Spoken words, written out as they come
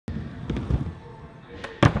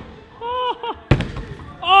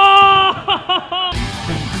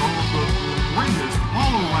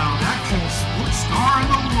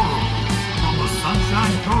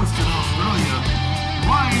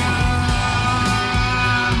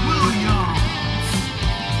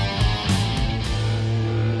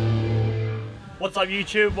What's up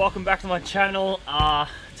YouTube? Welcome back to my channel.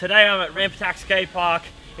 Today I'm at Ramp Attak Skatepark.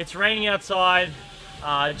 It's raining outside.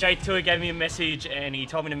 Toohey gave me a message and he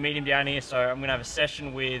told me to meet him down here, so I'm going to have a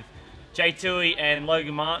session with Toohey and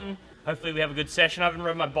Logan Martin. Hopefully we have a good session. I haven't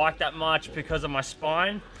ridden my bike that much because of my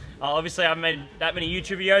spine. Obviously I haven't made that many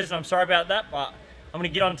YouTube videos and I'm sorry about that, but I'm going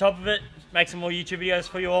to get on top of it, make some more YouTube videos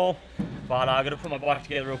for you all. But I've got to put my bike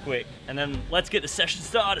together real quick and then let's get the session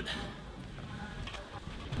started.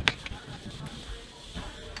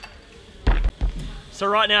 So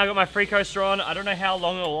right now I got my free coaster on. I don't know how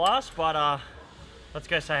long it'll last, but let's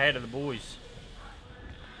go say hey to the boys.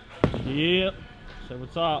 Yeah. So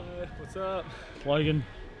what's up? What's up? Logan.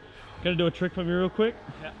 Gonna do a trick for me real quick?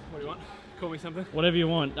 Yeah, what do you want? Call me something? Whatever you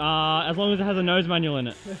want. As long as it has a nose manual in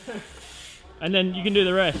it. And then you can do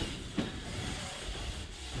the rest.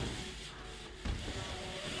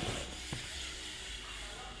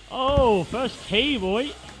 Oh, first tee, boy.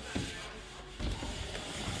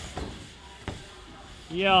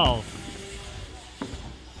 Yo.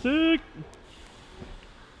 Sick.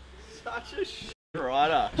 Such a shit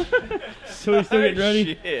rider. So he's still getting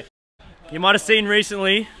ready. Shit. You might have seen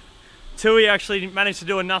recently, Toohey actually managed to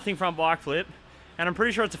do a nothing front bike flip, and I'm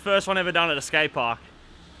pretty sure it's the first one ever done at a skate park.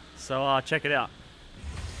 So check it out.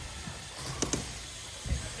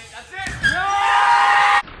 That's it. No!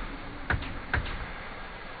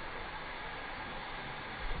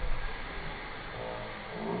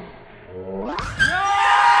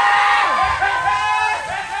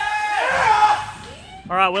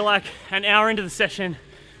 All right, we're like an hour into the session.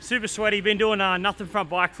 Super sweaty, been doing nothing front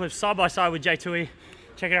bike flips side by side with Toohey.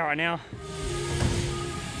 Check it out right now.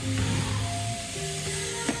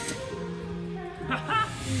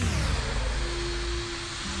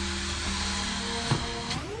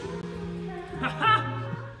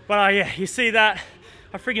 But yeah, you see that?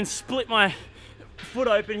 I freaking split my foot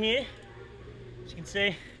open here. As you can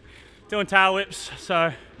see, doing tail whips.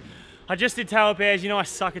 So I just did tail whip airs. You know I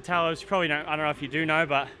suck at tail whips. You probably don't, I don't know if you do know,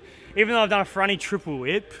 but even though I've done a fronty triple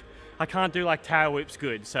whip, I can't do like tail whips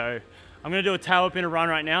good. So I'm gonna do a tail whip in a run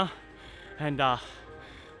right now, and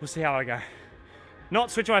we'll see how I go.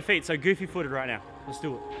 Not switching my feet, so goofy footed right now. Let's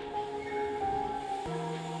do it.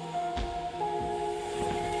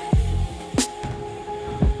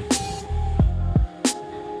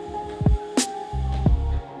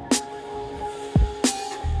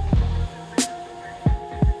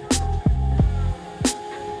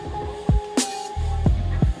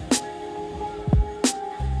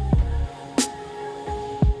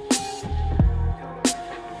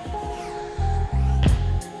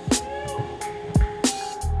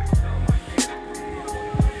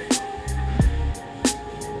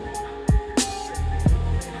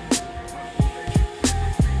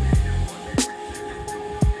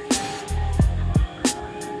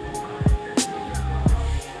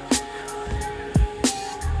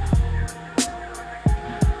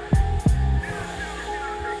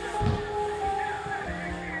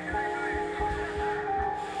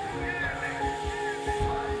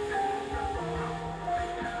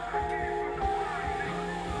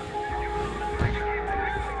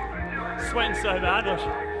 Sweating so bad, watch.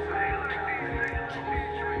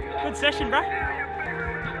 Good session, bro.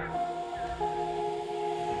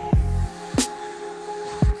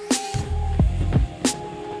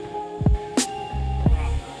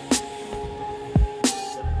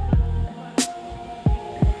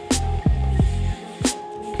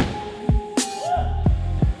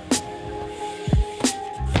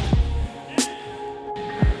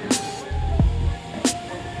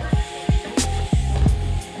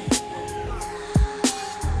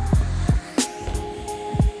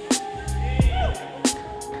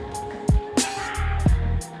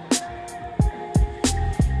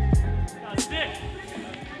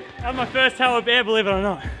 That was my first tail whip air, believe it or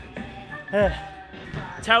not.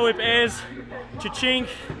 Tail whip airs, cha-ching.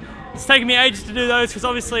 It's taken me ages to do those because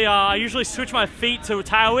obviously I usually switch my feet to a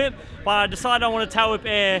tail whip, but I decided I want a tail whip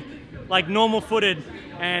air like normal footed,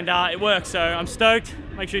 and it works, so I'm stoked.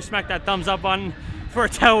 Make sure you smack that thumbs up button for a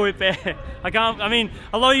tail whip air. I mean,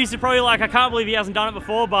 a lot of you are probably like, I can't believe he hasn't done it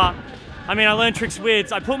before, but I mean, I learned tricks weird.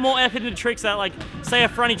 So I put more effort into tricks that, like, say a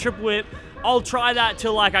fronty triple whip, I'll try that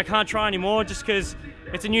till like I can't try anymore just because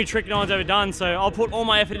it's a new trick no one's ever done, so I'll put all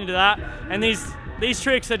my effort into that. And these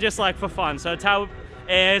tricks are just like for fun. So tail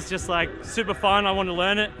air is just like super fun. I wanted to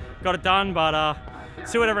learn it, got it done, but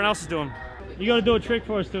see what everyone else is doing. You got to do a trick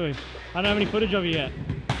for us, Toohey. I don't have any footage of you yet,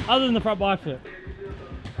 other than the front bike flip.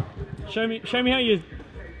 Show me how you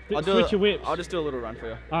switch your whips. I'll just do a little run for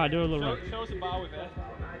you. All right, do a little run. Show us a bar whip air.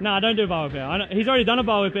 Nah, don't do a bar whip air. He's already done a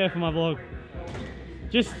bar whip air for my vlog.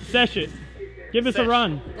 Just sesh it. Give us a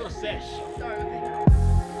run. Little sesh.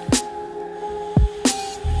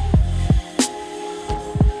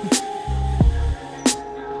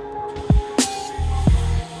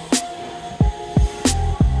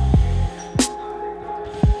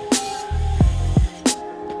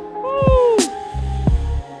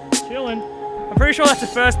 pretty sure that's the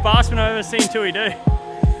first bar spin I've ever seen Toohey do.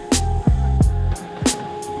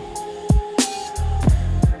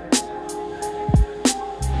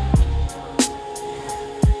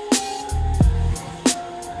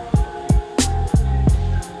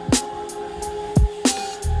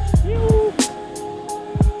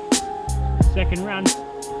 Second run.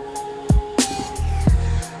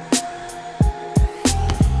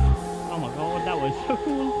 Oh my god, that was so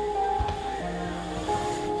cool.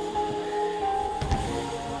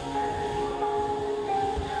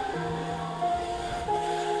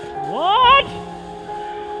 What?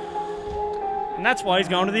 And that's why he's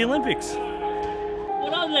going to the Olympics.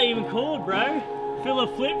 What are they even called, bro? Filler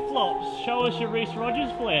flip-flops. Show us your Reece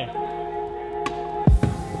Rogers flair.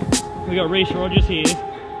 We got Reece Rogers here.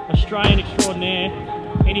 Australian extraordinaire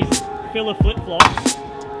in his filler flip-flops.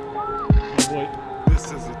 Oh boy. This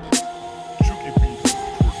is a Juki Beats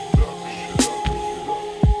production.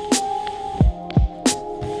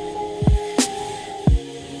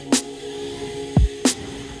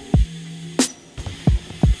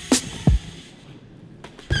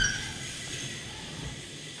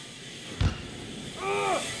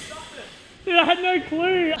 Dude, I had no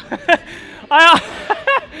clue.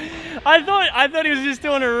 I thought he was just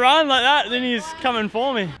doing a run like that, then he's coming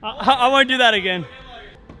for me. I won't do that again.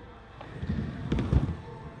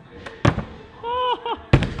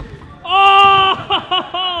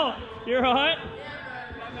 Oh! You're right.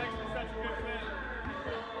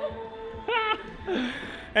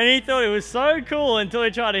 And he thought it was so cool until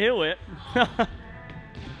he tried to heel whip. You're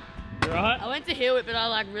right. I went to heel whip, but I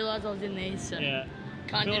like realised I was in these, so yeah.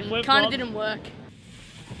 kind of didn't work.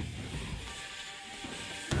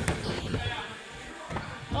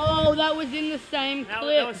 Oh, that was in the same clip.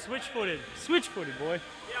 That was switch-footed. Switch-footed, boy.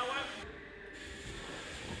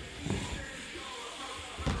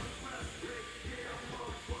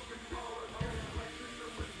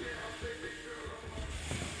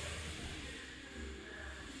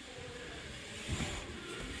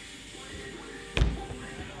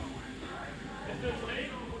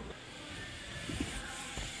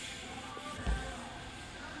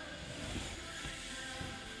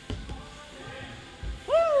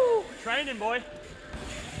 Training, boy.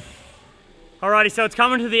 Alrighty, so it's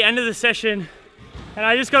coming to the end of the session, and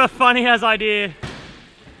I just got a funny ass idea.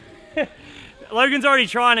 Logan's already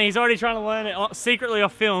trying it. He's already trying to learn it secretly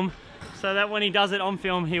off film, so that when he does it on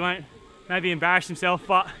film, he won't maybe embarrass himself.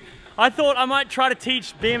 But I thought I might try to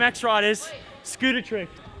teach BMX riders scooter trick,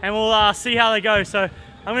 and we'll see how they go. So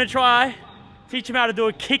I'm gonna try teach them how to do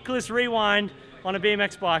a kickless rewind on a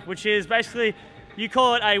BMX bike, which is basically, you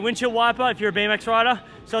call it a windshield wiper if you're a BMX rider.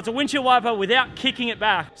 So it's a windshield wiper without kicking it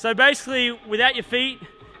back. So basically, without your feet,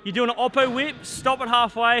 you're doing an oppo whip, stop it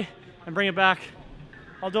halfway, and bring it back.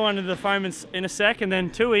 I'll do one into the foam in a sec, and then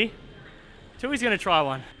Toohey's gonna try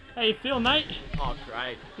one. How you feel, mate? Oh,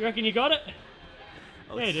 great. You reckon you got it?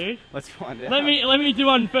 Yeah, dude. Let's find out. Let me do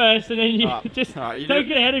one first, and then you just you don't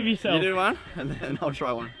get ahead of yourself. You do one, and then I'll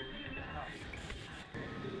try one.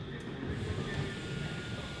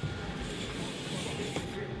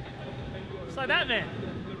 Just like that, man.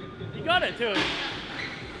 You got it, too.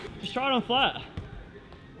 Just try it on flat.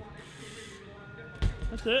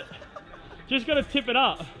 That's it. Just gotta tip it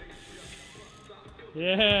up.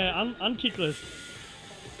 Yeah, unkickless.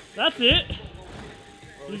 That's it.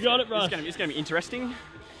 You got it, bro. It's gonna be interesting.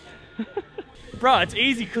 Bro, it's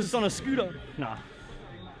easy because it's on a scooter. Nah.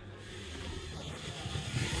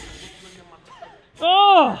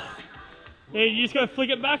 Oh! Yeah, you just gotta flick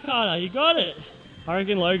it back harder. You got it. I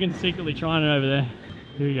reckon Logan's secretly trying it over there.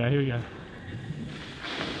 Here we go, here we go.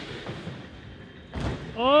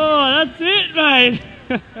 Oh, that's it, mate!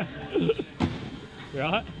 You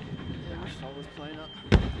right?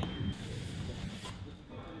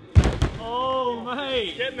 Oh,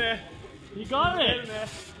 mate! Getting there. You got it! Getting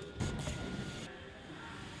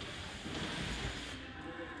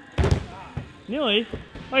there. Nearly.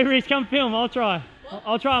 Wait, Reece, come film. I'll try.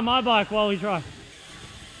 I'll try on my bike while we try.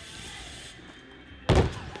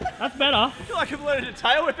 That's better. I feel like I've learned to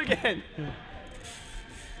tail whip again. Yeah.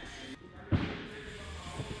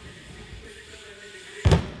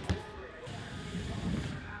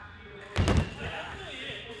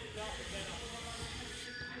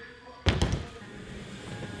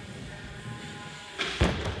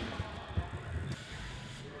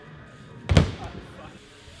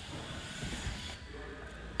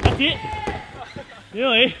 That's it.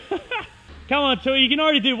 Really? Come on, Toohey, you can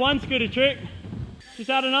already do one scooter trick. Just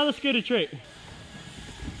add another scooter trick.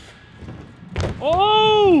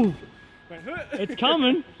 Oh! It's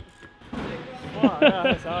coming. Oh, yeah,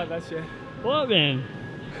 that's hard, that's yeah. What, man?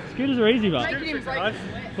 Scooters are easy, but. Making him break.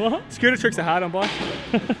 What? Scooter tricks are hard on bike.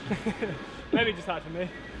 Maybe just hard for me.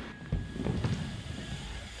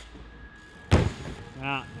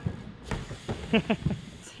 Ah.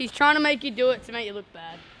 He's trying to make you do it to make you look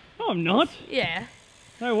bad. No, I'm not. Yeah.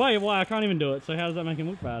 No way. Why? I can't even do it. So how does that make him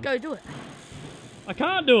look bad? Go do it. I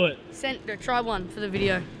can't do it. Try one for the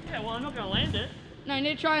video. Yeah, well, I'm not going to land it. No, you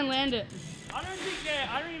need to try and land it. I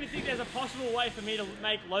don't even think there's a possible way for me to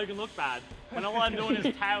make Logan look bad when all I'm doing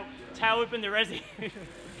is tail whipping the resi.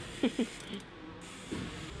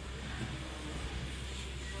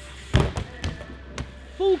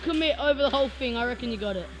 Full commit over the whole thing. I reckon you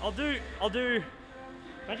got it. I'll do.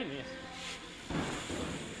 Imagine this.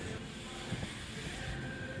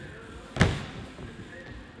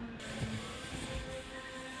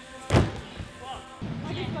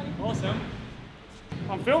 Awesome.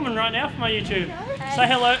 I'm filming right now for my YouTube. Hey. Say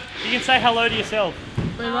hello. You can say hello to yourself.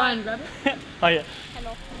 Wait, Ryan, grab it. Oh yeah.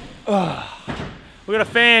 Hello. We got a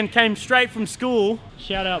fan, came straight from school.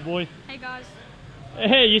 Shout out, boy. Hey guys.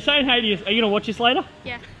 Hey, you saying hey to you? Are you gonna watch this later?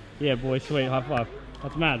 Yeah. Yeah, boy, sweet. High five.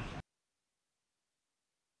 That's mad.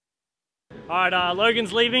 All right,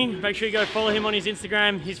 Logan's leaving. Make sure you go follow him on his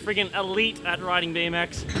Instagram. He's friggin' elite at riding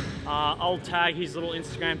BMX. I'll tag his little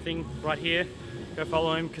Instagram thing right here. Go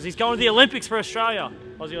follow him because he's going to the Olympics for Australia.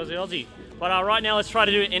 Aussie, Aussie, Aussie. But right now, let's try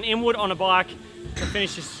to do an inward on a bike to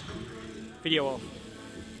finish this video off.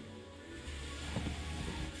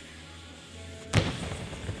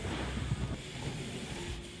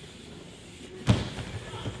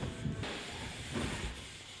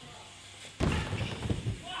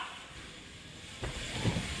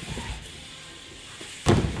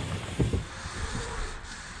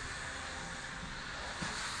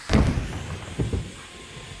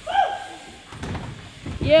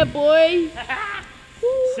 Yeah, boy.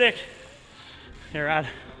 Sick. You're rad.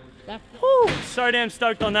 That So damn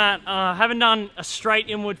stoked on that. Haven't done a straight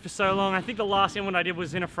inward for so long. I think the last inward I did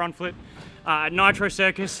was in a front flip at Nitro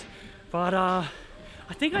Circus. But I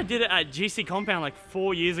think I did it at GC Compound like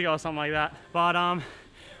 4 years ago or something like that. But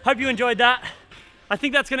hope you enjoyed that. I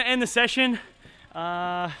think that's gonna end the session.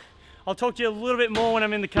 I'll talk to you a little bit more when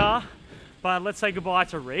I'm in the car. But let's say goodbye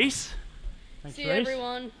to Reese. Thanks, See you, Reese.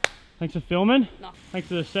 everyone. Thanks for filming. No. Thanks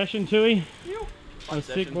for the session, Toohey. That was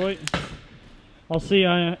sick, boy. I'll see you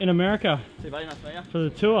in America See you, buddy. Nice to meet you. for the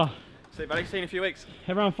tour. See you, buddy. See you in a few weeks.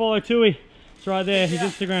 Everyone follow Toohey. It's right there, his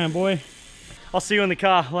Instagram, boy. I'll see you in the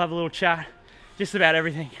car. We'll have a little chat. Just about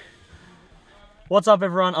everything. What's up,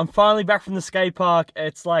 everyone? I'm finally back from the skate park.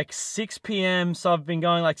 It's like 6 p.m, so I've been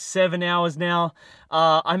going like 7 hours now.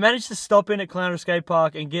 I managed to stop in at Clownra Skate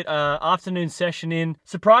Park and get an afternoon session in.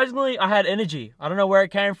 Surprisingly, I had energy. I don't know where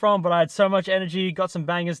it came from, but I had so much energy, got some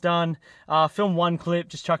bangers done. Filmed one clip,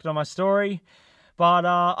 just chucked it on my story. But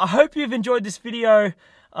I hope you've enjoyed this video.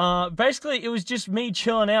 Basically, it was just me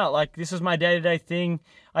chilling out. Like, this was my day-to-day thing.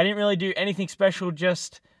 I didn't really do anything special,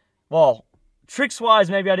 just, well, tricks-wise,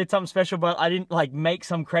 maybe I did something special, but I didn't, like, make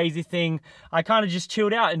some crazy thing. I kind of just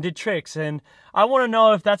chilled out and did tricks, and I want to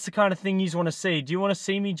know if that's the kind of thing you want to see. Do you want to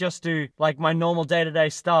see me just do, like, my normal day-to-day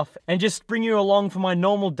stuff and just bring you along for my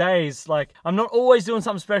normal days? Like, I'm not always doing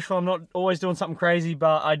something special. I'm not always doing something crazy,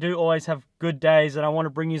 but I do always have good days, and I want to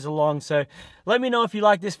bring you along. So let me know if you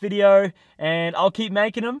like this video, and I'll keep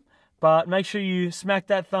making them. But make sure you smack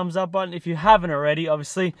that thumbs up button if you haven't already.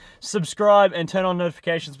 Obviously, subscribe and turn on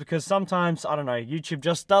notifications because sometimes, I don't know, YouTube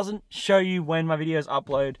just doesn't show you when my videos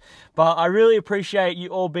upload. But I really appreciate you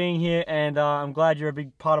all being here, and I'm glad you're a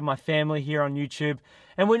big part of my family here on YouTube.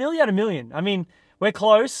 And we're nearly at 1 million. I mean, we're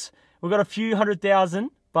close. We've got a few 100,000,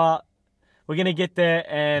 but we're going to get there.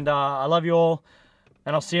 And I love you all,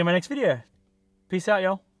 and I'll see you in my next video. Peace out,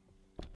 y'all.